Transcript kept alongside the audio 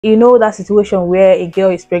You know that situation where a girl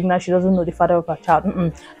is pregnant, she doesn't know the father of her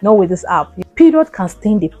child. Not with this app. Period can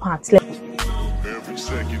stain the pants.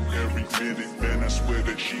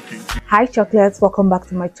 Hi chocolates, welcome back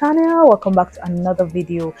to my channel. Welcome back to another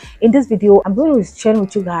video. In this video, I'm going to be sharing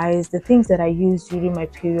with you guys the things that I use during my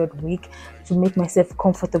period week to make myself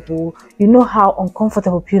comfortable. You know how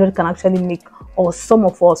uncomfortable period can actually make, or some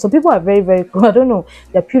of us. So people are very I don't know,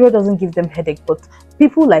 their period doesn't give them headache, but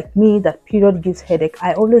people like me that period gives headache,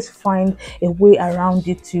 I always find a way around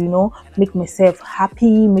it to, you know, make myself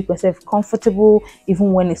happy, make myself comfortable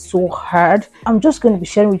even when it's so hard. I'm just going to be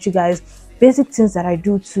sharing with you guys basic things that I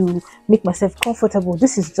do to make myself comfortable.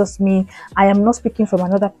 This is just me. I am not speaking from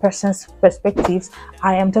another person's perspectives.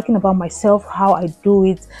 I am talking about myself, how I do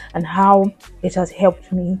it and how it has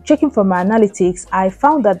helped me. Checking from my analytics, I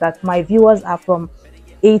found that my viewers are from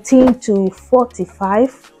 18 to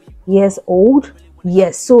 45 years old.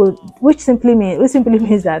 Yes, so which simply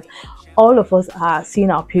means that all of us are seeing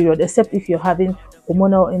our period, except if you're having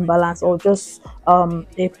hormonal imbalance or just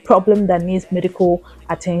a problem that needs medical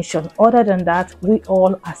attention. Other than that, we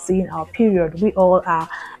all are seeing our period. We all are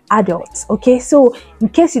adults. Okay, so in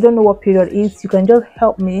case you don't know what period is, you can just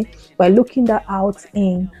help me by looking that out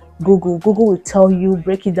in Google will tell you,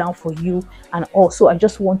 break it down for you. And also I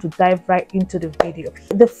just want to dive right into the video.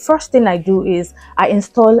 The first thing I do is I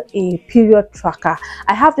install a period tracker.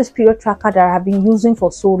 I have this period tracker that I have been using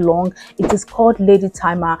for so long. It is called Lady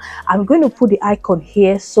Timer. I'm going to put the icon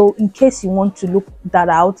here, so in case you want to look that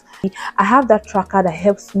out, I have that tracker that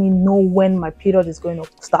helps me know when my period is going to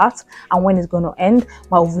start and when it's going to end,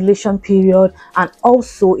 my ovulation period. And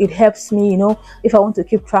also it helps me, you know, if I want to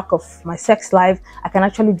keep track of my sex life, I can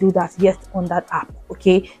actually do that on that app.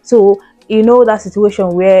 Okay, so you know that situation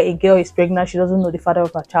where a girl is pregnant, she doesn't know the father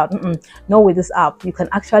of her child. Not with this app. You can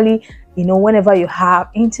actually, you know, whenever you have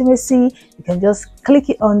intimacy, you can just click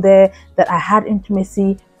it on there that I had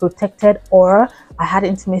intimacy protected or I had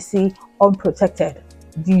intimacy unprotected.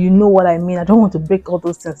 Do you know what I mean? I don't want to break all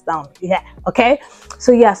those things down. Yeah, okay.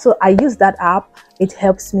 So yeah, so I use that app. It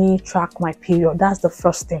helps me track my period. That's the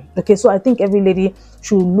first thing. Okay, so I think every lady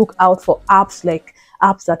should look out for apps, like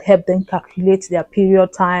apps that help them calculate their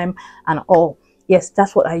period time and all. Yes,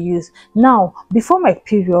 that's what I use. Now, before my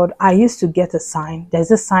period, I used to get a sign. There's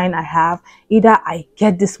a sign I have. Either I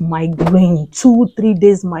get this migraine, 2-3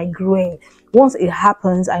 days migraine. Once it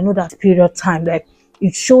happens, I know that's period time. Like,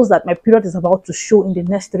 it shows that my period is about to show in the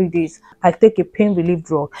next 3 days. I take a pain relief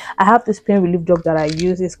drug. I have this pain relief drug that I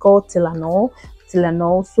use. It's called Tylenol.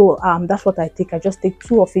 So that's what I take. I just take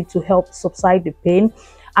 2 of it to help subside the pain.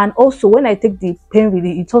 And also when I take the pain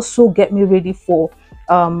relief, it also get me ready for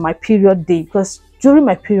my period day, because during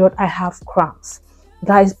my period I have cramps.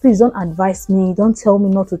 Guys, please don't advise me, don't tell me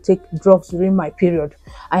not to take drugs during my period.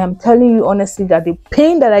 I am telling you honestly that the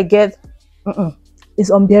pain that I get is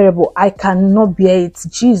unbearable. I cannot bear it.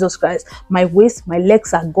 Jesus Christ, my waist, my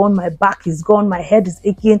legs are gone, my back is gone, my head is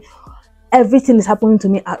aching. Everything is happening to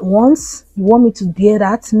me at once. You want me to bear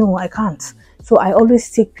that? No, I can't. So I always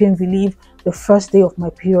take pain relief the first day of my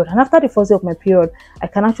period, and after the first day of my period, I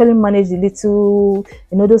can actually manage the little,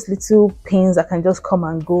 you know, those little pains that can just come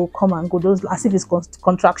and go, those as if it's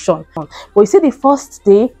contraction. But you see, the first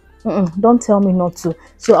day, don't tell me not to.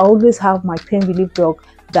 So I always have my pain relief drug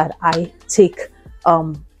that I take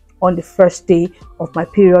on the first day of my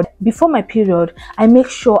period. Before my period, I make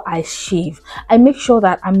sure I shave. I make sure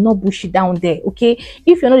that I'm not bushy down there. Okay,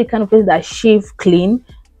 if you're not the kind of person that shave clean,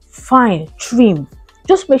 fine, trim.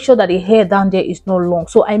 Just make sure that the hair down there is not long.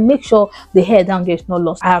 So I make sure the hair down there is not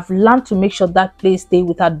long. I have learned to make sure that place stay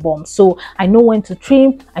without bumps. So I know when to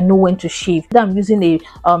trim, I know when to shave. I'm using a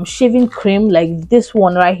shaving cream like this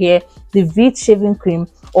one right here, the Veet shaving cream,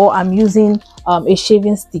 or I'm using a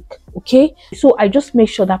shaving stick. Okay, so I just make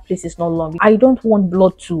sure that place is not long. I don't want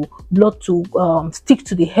blood to stick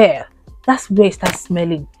to the hair. That's where it starts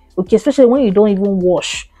smelling. Okay, especially when you don't even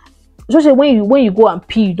wash. Especially when you go and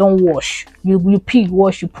pee, you don't wash. You pee, you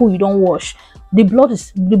wash. You poo, you don't wash. The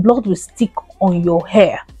blood will stick on your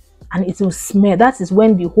hair and it will smell. That is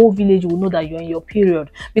when the whole village will know that you're in your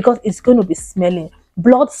period, because it's going to be smelling.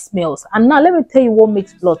 Blood smells. And now let me tell you what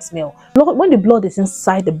makes blood smell. When the blood is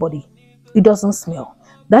inside the body, it doesn't smell.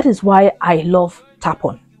 That is why I love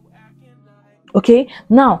tap-on. Okay,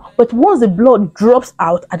 now, but once the blood drops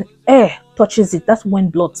out and air touches it, that's when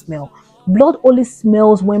blood smells. Blood only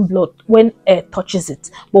smells when air touches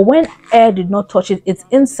it, but when air did not touch it, it's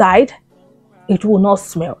inside, it will not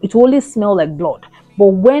smell. It will only smell like blood. But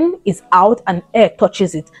when it's out and air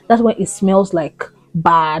touches it, that's when it smells like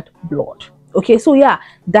bad blood. Okay, so yeah,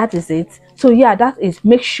 that is it. So yeah, that is,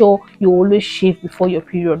 make sure you always shave before your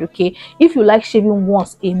period. Okay, if you like shaving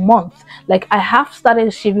once a month, like I have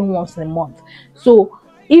started shaving once in a month. So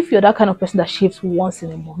if you're that kind of person that shaves once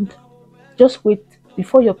in a month, just wait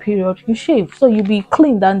before your period, you shave, so you'll be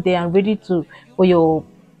clean down there and ready to for your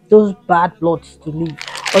those bad bloods to leave.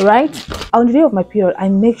 All right, on the day of my period, I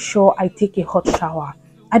make sure I take a hot shower.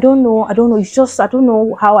 I don't know, it's just, I don't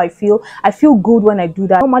know how I feel good when I do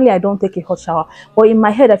that. Normally I don't take a hot shower, but in my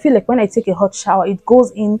head I feel like when I take a hot shower, it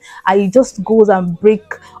goes in, it just goes and break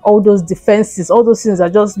all those defenses, all those things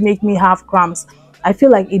that just make me have cramps. I feel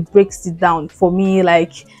like it breaks it down for me,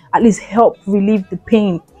 like at least help relieve the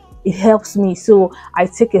pain. It helps me. So I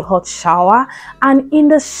take a hot shower, and in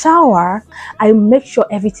the shower I make sure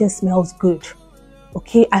everything smells good.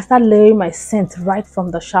 Okay, I start layering my scent right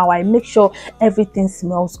from the shower. I make sure everything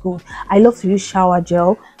smells good. I love to use shower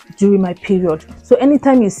gel during my period, so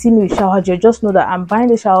anytime you see me with shower gel, just know that I'm buying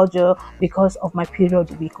the shower gel because of my period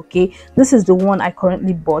week. Okay, this is the one I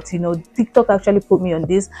currently bought. You know, TikTok actually put me on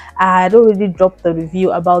this. I had already dropped the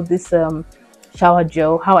review about this shower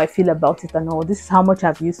gel, how I feel about it and all. This is how much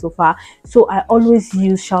I've used so far. So I always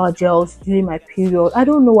use shower gels during my period. I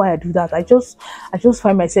don't know why I do that. I just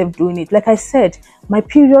find myself doing it. Like I said, my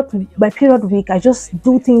period week, I just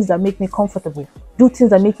do things that make me comfortable, do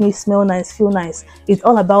things that make me smell nice, feel nice. It's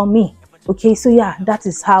all about me. Okay, so yeah, that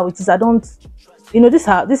is how it is. I don't, you know, this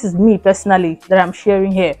is me personally that I'm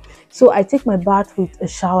sharing here. So I take my bath with a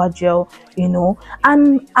shower gel, you know,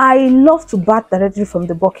 and I love to bath directly from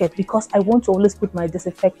the bucket because I want to always put my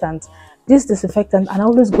disinfectant, and I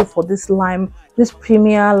always go for this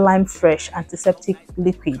premier lime fresh antiseptic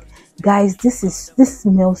liquid. Guys, this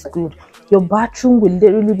smells good. Your bathroom will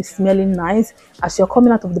literally be smelling nice as you're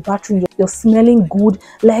coming out of the bathroom. You're smelling good,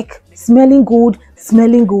 like smelling good.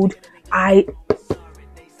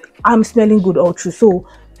 I'm smelling good all through. So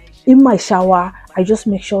in my shower, I just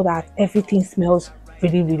make sure that everything smells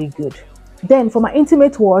really, really good. Then for my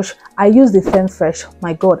intimate wash, I use the Femme Fresh.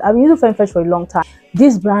 My God, I've been using Femme Fresh for a long time.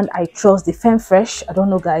 This brand I trust, the Femme Fresh. I don't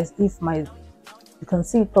know, guys, if you can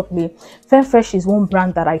see it properly. Femme Fresh is one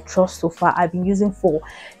brand that I trust so far. I've been using for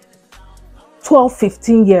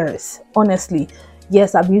 12-15 years, honestly.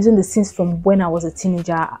 Yes, I've been using this since from when I was a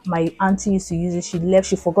teenager. My auntie used to use it. She left,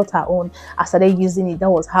 she forgot her own. I started using it. That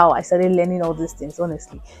was how I started learning all these things,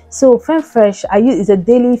 honestly. So Femme Fresh, I use, it's a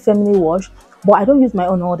daily feminine wash, but I don't use my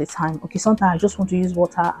own all the time. Okay, sometimes I just want to use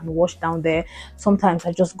water and wash down there. Sometimes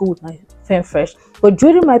I just go with my Femme Fresh. But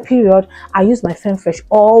during my period, I use my Femme Fresh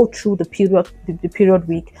all through the period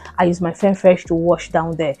week. I use my Femme Fresh to wash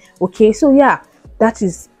down there. Okay, so yeah, that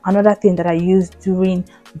is another thing that I use during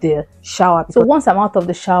the shower. So once I'm out of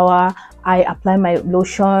the shower, I apply my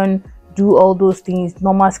lotion, do all those things,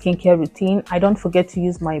 normal skincare routine. I don't forget to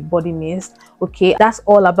use my body mist. Okay, that's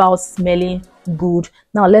all about smelling good.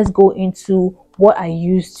 Now let's go into what I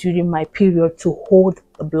use during my period to hold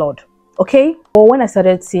the blood. Okay, well, when I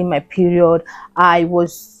started seeing my period, I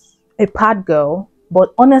was a pad girl,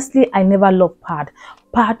 but honestly I never loved pad.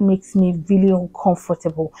 Pad makes me really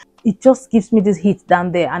uncomfortable. It just gives me this heat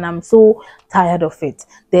down there and I'm so tired of it.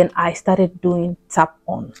 Then I started doing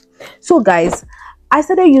tap-on. So guys, I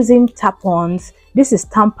started using tap-ons. This is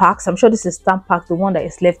Tampax. I'm sure this is Tampax, the one that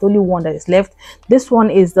is left, only one that is left. This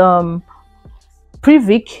one is Previc.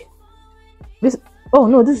 Oh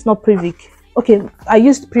no, this is not Previc. Okay, I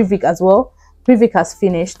used Previc as well. Previc has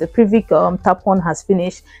finished. The Previc tap-on has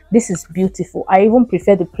finished. This is beautiful. I even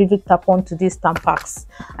prefer the Previc tap-on to this Tampax.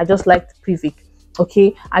 I just like the Previc.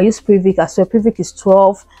 Okay, I use Previc as well. Previc is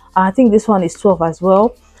 12. I think this one is 12 as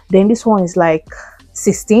well. Then this one is like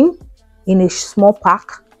 16 in a small pack,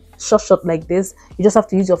 short like this. You just have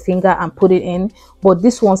to use your finger and put it in. But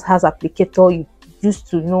this one has applicator. You used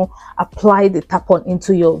to, you know, apply the tap-on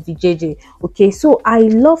into your VJJ. Okay, so I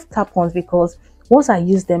love tap-ons because once I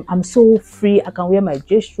use them, I'm so free. I can wear my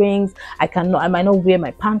J-strings. I might not wear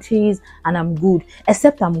my panties, and I'm good.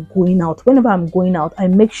 Except I'm going out. Whenever I'm going out, I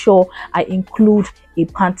make sure I include a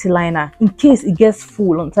panty liner in case it gets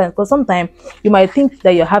full on time. Because sometimes you might think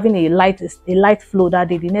that you're having a light flow that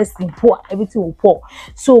day. The next thing, everything will pour.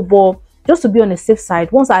 So, but just to be on the safe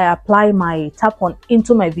side, once I apply my tap-on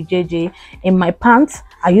into my VJJ, in my pants,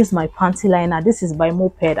 I use my panty liner. This is by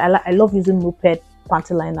Moped. I love using Moped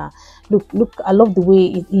panty liner. Look, I love the way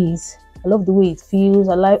it is. I love the way it feels.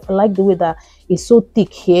 I like the way that it's so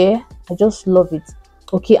thick here. I just love it.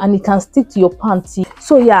 Okay, and it can stick to your panty.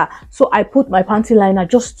 So yeah, so I put my panty liner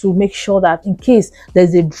just to make sure that in case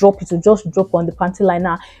there's a drop, it will just drop on the panty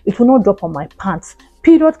liner. It will not drop on my pants.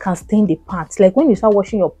 Period can stain the pants. Like when you start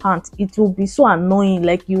washing your pants, it will be so annoying.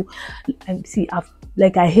 Like you, and see,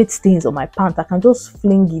 like I hate stains on my pants, I can just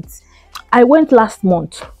fling it. I went last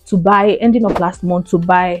month to buy, ending of last month, to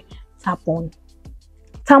buy Tapon.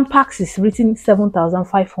 Tampax is written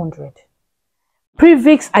 7,500.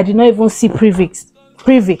 Previx, I did not even see Previx.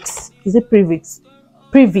 Previx, is it Previx?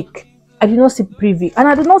 Previc, I did not see Previc, and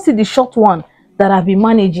I did not see the short one that I've been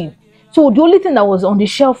managing. So the only thing that was on the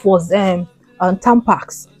shelf was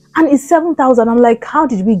Tampax, and it's 7,000. I'm like, how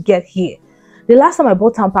did we get here? The last time I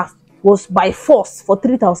bought Tampax was by force for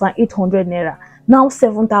 3,800 naira. Now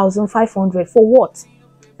 7,500 for what?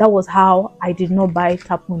 That was how I did not buy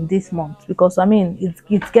Tapon this month, because I mean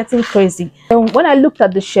it's getting crazy. And when I looked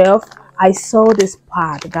at the shelf, I saw this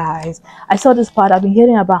pad, guys. I saw this pad. I've been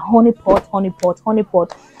hearing about honeypot,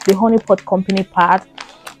 the honeypot company pad.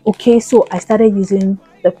 Okay, so I started using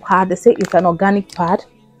the pad. They say it's an organic pad.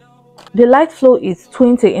 The light flow is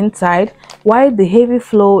 20 inside, while the heavy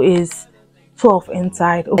flow is 12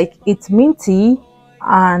 inside. Like, it's minty,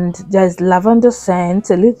 and there's lavender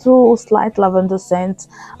scent, a little slight lavender scent,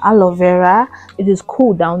 aloe vera. It is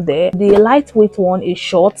cool down there. The lightweight one is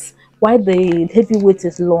short, while the heavyweight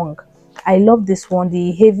is long. I love this one.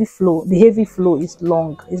 The heavy flow is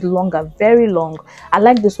longer, very long. I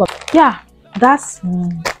like this one. Yeah, that's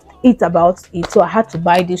it about it. So I had to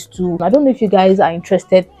buy these two. I don't know if you guys are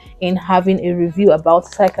interested in having a review about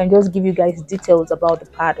it, so I can just give you guys details about the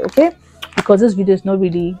pad, okay? Because this video is not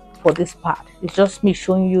really for this pad, it's just me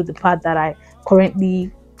showing you the pad that I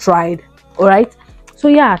currently tried. All right, so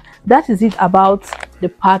yeah, that is it about the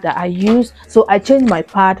pad that I use. So I changed my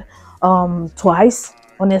pad twice.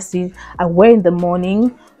 Honestly, I wear in the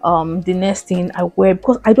morning, the next thing I wear,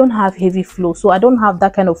 because I don't have heavy flow, so I don't have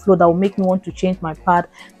that kind of flow that will make me want to change my pad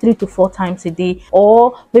 3 to 4 times a day.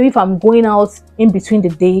 Or maybe if I'm going out in between the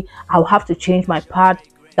day, I'll have to change my pad.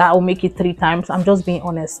 That will make it 3 times. I'm just being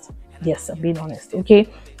honest. Yes, I'm being honest. Okay,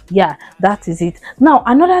 yeah, that is it. Now,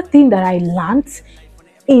 another thing that I learned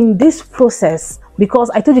in this process,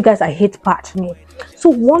 because I told you guys I hate pad. So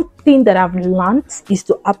one thing that I've learned is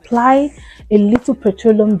to apply a little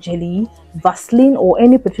petroleum jelly, Vaseline or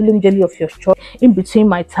any petroleum jelly of your choice, in between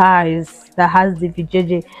my thighs that has the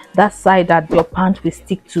VJJ, that side that your pants will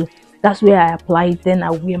stick to. That's where I apply it. Then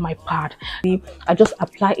I wear my pad. I just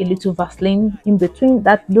apply a little Vaseline in between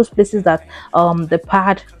those places that the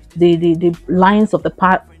pad, the lines of the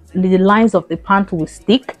pad, the lines of the pant will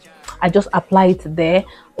stick. I just apply it there.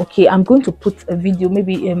 Okay, I'm going to put a video,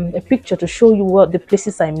 maybe a picture, to show you what the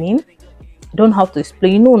places I mean. I don't have to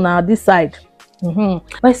explain. You know now, this side.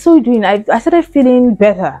 By so doing, I started feeling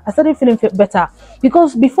better. I started feeling better,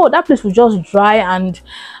 because before that place was just dry and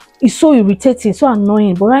it's so irritating, so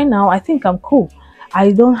annoying. But right now, I think I'm cool.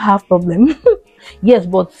 I don't have problem. Yes,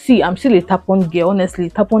 but see, I'm still a Tapon girl. Honestly,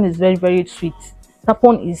 Tapon is very, very sweet.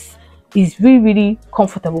 Tapon is really, really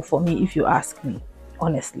comfortable for me, if you ask me.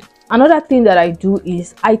 Honestly, another thing that I do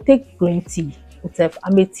is I take green tea.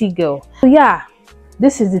 I'm a tea girl. So yeah,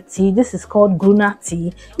 this is the tea. This is called Gruna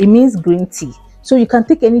tea. It means green tea. So you can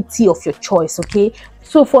take any tea of your choice. Okay,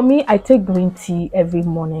 so for me, I take green tea every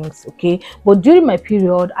mornings. Okay, but during my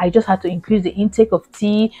period, I just had to increase the intake of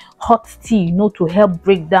tea, hot tea, you know, to help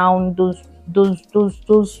break down those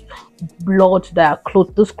blood that are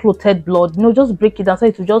those clotted blood, you know, just break it down so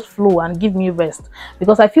it will just flow and give me rest.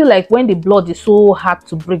 Because I feel like when the blood is so hard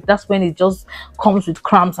to break, that's when it just comes with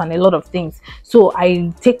cramps and a lot of things. So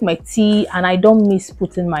I take my tea, and I don't miss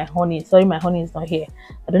putting my honey. Sorry, my honey is not here.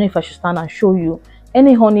 I don't know if I should stand and show you.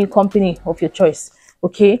 Any honey company of your choice.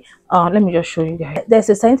 Okay, let me just show you guys. There's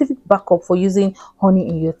a scientific backup for using honey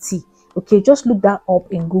in your tea. Okay, just look that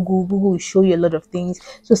up in Google. Google will show you a lot of things.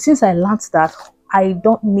 So since I learned that, I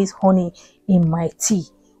don't miss honey in my tea.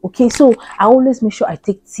 Okay, so I always make sure I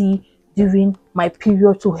take tea during my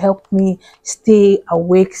period to help me stay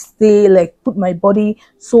awake, stay like put my body,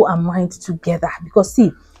 soul and mind together. Because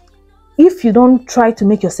see, if you don't try to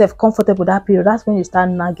make yourself comfortable that period, that's when you start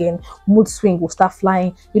nagging, mood swing will start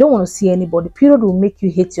flying. You don't want to see anybody. Period will make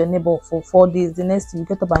you hate your neighbor for 4 days. The next thing you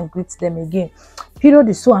get up and greet them again. Period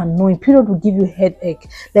is so annoying. Period will give you headache.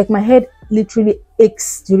 Like my head literally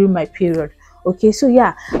aches during my period. Okay, so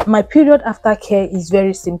yeah, my period after care is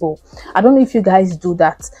very simple. I don't know if you guys do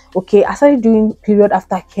that. Okay, I started doing period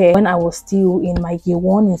after care when I was still in my year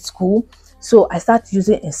 1 in school. So I started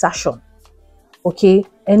using insertion. Okay,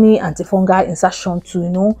 any antifungal insertion too, you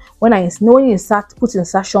know, when you start put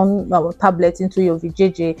insertion tablet into your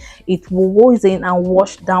VJJ, it will go in and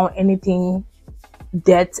wash down anything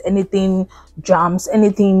dirt, anything germs,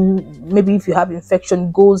 anything, maybe if you have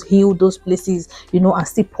infection, goes heal those places, you know, and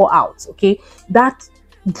still pour out. Okay, that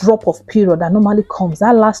drop of period that normally comes,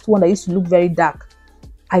 that last one that used to look very dark,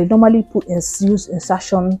 I normally use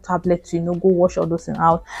insertion tablet to, you know, go wash all those things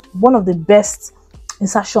out. One of the best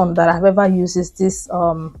insertion that I've ever used is this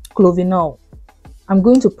clovinol. I'm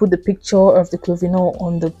going to put the picture of the clovinol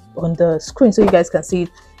on the screen so you guys can see it.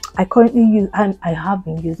 I currently use, and I have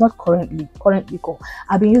been using, not currently,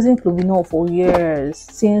 I've been using clovinol for years,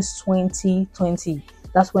 since 2020.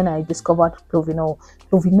 That's when I discovered clovinol.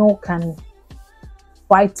 Clovinol can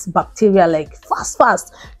fight bacteria like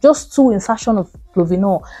fast. Just 2 insertion of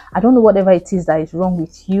clovinol. I don't know whatever it is that is wrong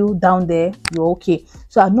with you down there, you're okay.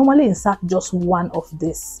 So I normally insert just 1 of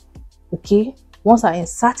this. Okay, once I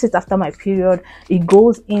insert it after my period, it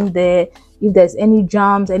goes in there. If there's any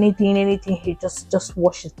germs, anything, he just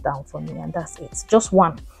wash it down for me, and that's it. Just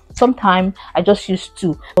 1. Sometimes I just use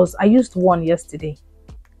 2 because I used 1 yesterday.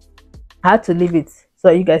 I had to leave it so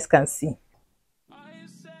you guys can see.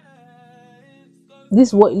 This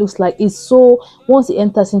is what it looks like. It's so, once it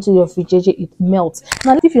enters into your vajayjay, it melts.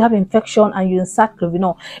 Now if you have infection and you insert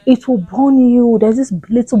clovinol, it will burn you. There's this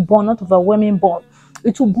little burn, not overwhelming burn.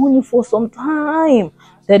 It will burn you for some time,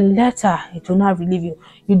 then later it will not relieve you.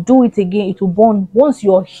 You do it again, it will burn. Once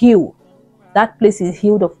you're healed, that place is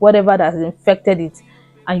healed of whatever that has infected it,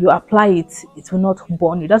 and you apply it, it will not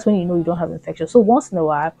burn you. That's when you know you don't have infection. So once in a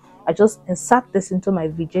while, I just insert this into my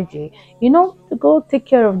vajayjay, you know, to go take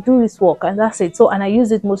care of, do this work, and that's it. So, and I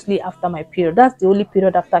use it mostly after my period. That's the only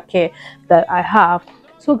period after care that I have.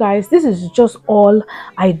 So guys, this is just all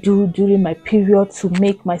I do during my period to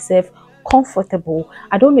make myself comfortable.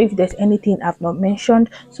 I don't know if there's anything I've not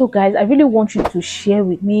mentioned. So guys, I really want you to share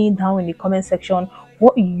with me down in the comment section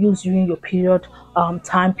what you use during your period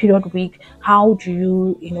period week. How do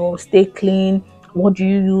you, you know, stay clean? What do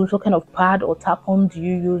you use? What kind of pad or tampon do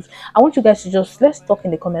you use? I want you guys to just, let's talk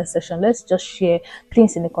in the comment section. Let's just share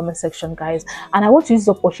things in the comment section, guys. And I want to use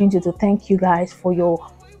this opportunity to thank you guys for your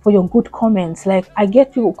good comments. Like, I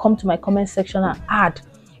get people come to my comment section and add,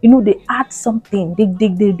 you know, they add something,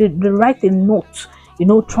 they write a note, you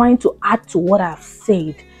know, trying to add to what I've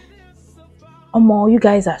said. You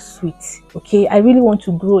guys are sweet. Okay, I really want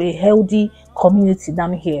to grow a healthy community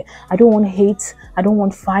down here. I don't want hate, I don't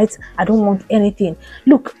want fight, I don't want anything.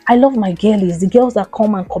 Look, I love my girlies, the girls that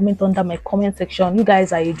come and comment under my comment section. You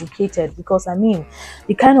guys are educated, because I mean,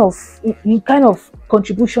 the kind of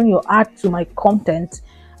contribution you add to my content,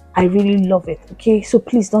 I really love it. Okay, so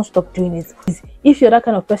please don't stop doing it. If you're that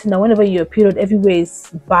kind of person that whenever you're period, everywhere is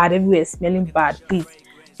bad, everywhere is smelling bad, please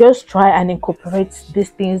just try and incorporate these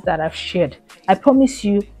things that I've shared. I promise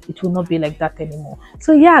you it will not be like that anymore.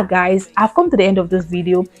 So yeah guys, I've come to the end of this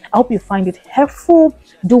video. I hope you find it helpful.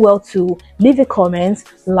 Do well to leave a comment,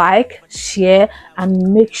 like, share, and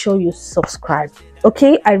make sure you subscribe.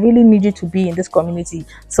 Okay, I really need you to be in this community.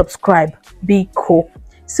 Subscribe, be cool.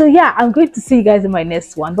 So yeah, I'm going to see you guys in my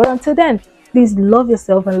next one, but until then, please love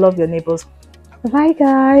yourself and love your neighbors. Bye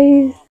guys.